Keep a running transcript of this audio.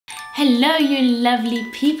Hello you lovely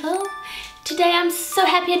people. Today I'm so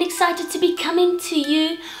happy and excited to be coming to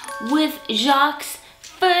you with Jacques'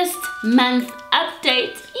 first month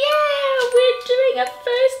update. Yeah, we're doing a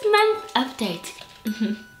first month update.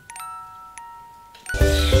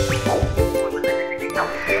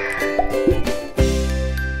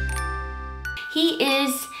 He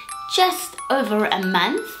is just over a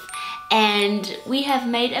month and we have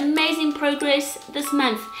made amazing progress this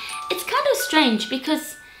month. It's kind of strange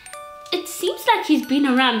because it seems like he's been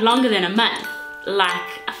around longer than a month.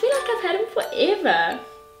 Like, I feel like I've had him forever.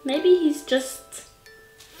 Maybe he's just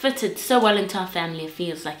fitted so well into our family. It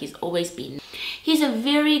feels like he's always been. He's a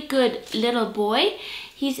very good little boy.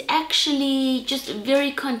 He's actually just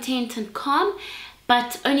very content and calm,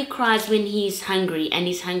 but only cries when he's hungry, and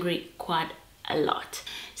he's hungry quite a lot.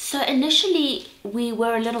 So initially we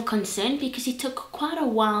were a little concerned because he took quite a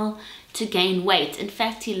while to gain weight. In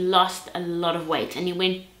fact, he lost a lot of weight and he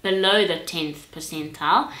went below the 10th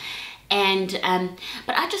percentile. And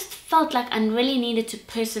but I just felt like I really needed to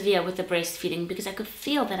persevere with the breastfeeding because I could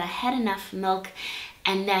feel that I had enough milk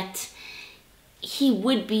and that he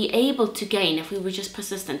would be able to gain if we were just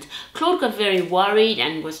persistent. Claude got very worried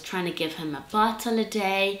and was trying to give him a bottle a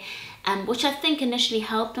day, which I think initially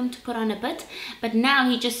helped him to put on a bit, but now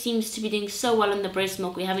he just seems to be doing so well in the breast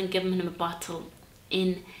milk. We haven't given him a bottle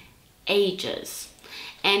in ages,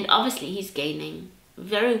 and obviously he's gaining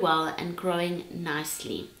very well and growing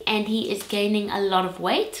nicely, and he is gaining a lot of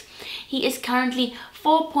weight. He is currently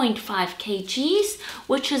 4.5 kgs,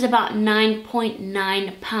 which is about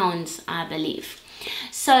 9.9 pounds, I believe.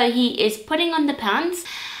 So he is putting on the pounds.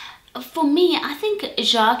 For me, I think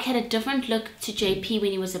Jacques had a different look to JP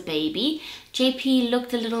when he was a baby. JP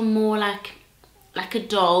looked a little more like a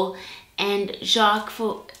doll, and Jacques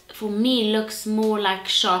for me looks more like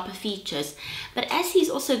sharper features. But as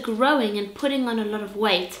he's also growing and putting on a lot of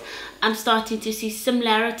weight, I'm starting to see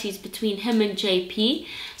similarities between him and JP.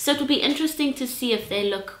 So it'll be interesting to see if they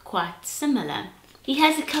look quite similar. He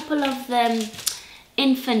has a couple of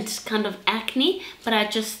infant kind of acne, but I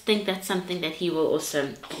just think that's something that he will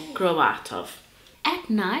also grow out of. At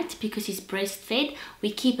night, because he's breastfed,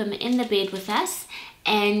 we keep him in the bed with us,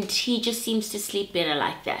 and he just seems to sleep better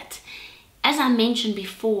like that. As I mentioned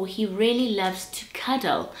before, he really loves to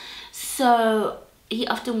cuddle, so he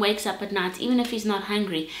often wakes up at night, even if he's not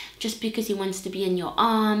hungry, just because he wants to be in your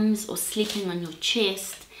arms or sleeping on your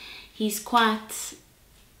chest. He's quite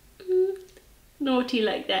naughty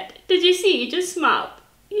like that. Did you see? You just smiled.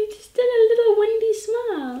 You just did a little windy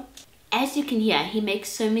smile. As you can hear, he makes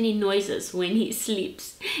so many noises when he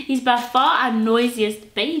sleeps. He's by far our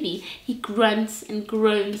noisiest baby. He grunts and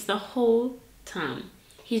groans the whole time.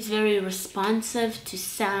 He's very responsive to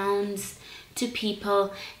sounds, to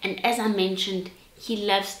people, and as I mentioned, he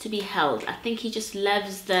loves to be held. I think he just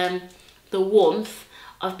loves the warmth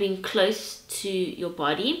of being close to your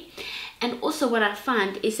body. And also what I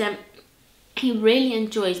find is that he really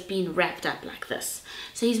enjoys being wrapped up like this.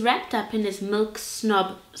 So he's wrapped up in his milk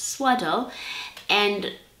snob swaddle,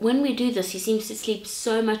 and when we do this, he seems to sleep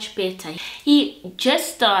so much better. He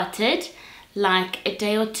just started like a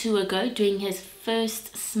day or two ago doing his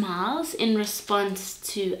first smiles in response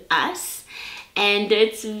to us, and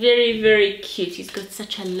it's very, very cute. He's got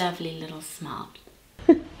such a lovely little smile.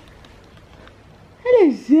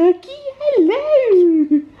 Hello, Zaki.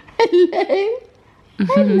 Hello. Hello.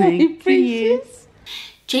 Hello, precious.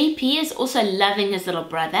 JP is also loving his little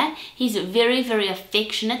brother. He's very, very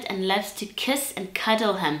affectionate and loves to kiss and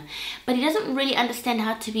cuddle him, but he doesn't really understand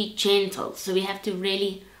how to be gentle, so we have to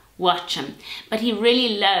really watch him. But he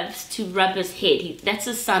really loves to rub his head. That's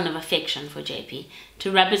a sign of affection for JP,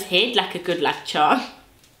 to rub his head like a good luck charm.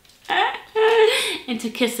 And to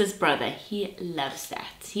kiss his brother. He loves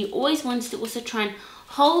that. He always wants to also try and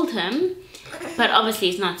hold him, but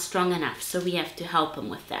obviously he's not strong enough, so we have to help him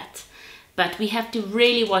with that. But we have to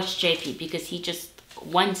really watch JP because he just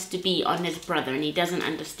wants to be on his brother and he doesn't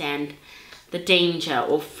understand the danger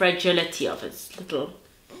or fragility of his little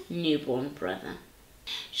newborn brother.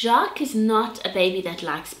 Jacques is not a baby that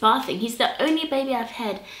likes bathing. He's the only baby I've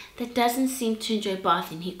had that doesn't seem to enjoy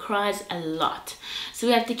bathing. He cries a lot. So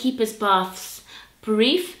we have to keep his baths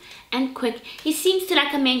brief and quick. He seems to,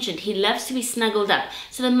 like I mentioned, he loves to be snuggled up.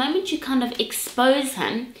 So the moment you kind of expose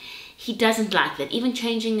him, he doesn't like that. Even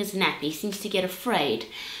changing his nappy, he seems to get afraid.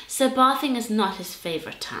 So bathing is not his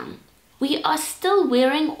favorite time. We are still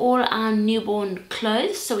wearing all our newborn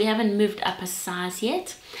clothes, so we haven't moved up a size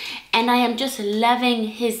yet. And I am just loving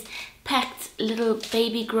his packed little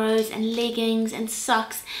baby grows and leggings and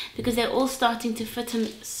socks because they're all starting to fit him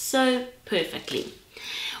so perfectly.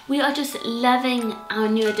 We are just loving our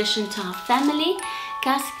new addition to our family,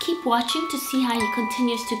 Guys, keep watching to see how he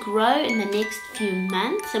continues to grow in the next few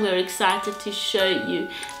months, and we're excited to show you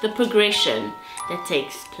the progression that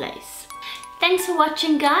takes place. Thanks for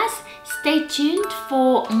watching, guys. Stay tuned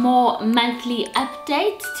for more monthly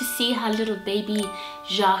updates to see how little baby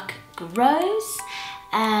Jacques grows.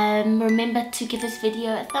 Remember to give this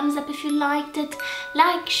video a thumbs up if you liked it,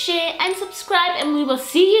 like, share and subscribe, and we will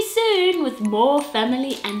see you soon with more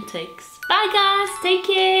family antics. Bye guys, take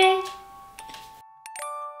care.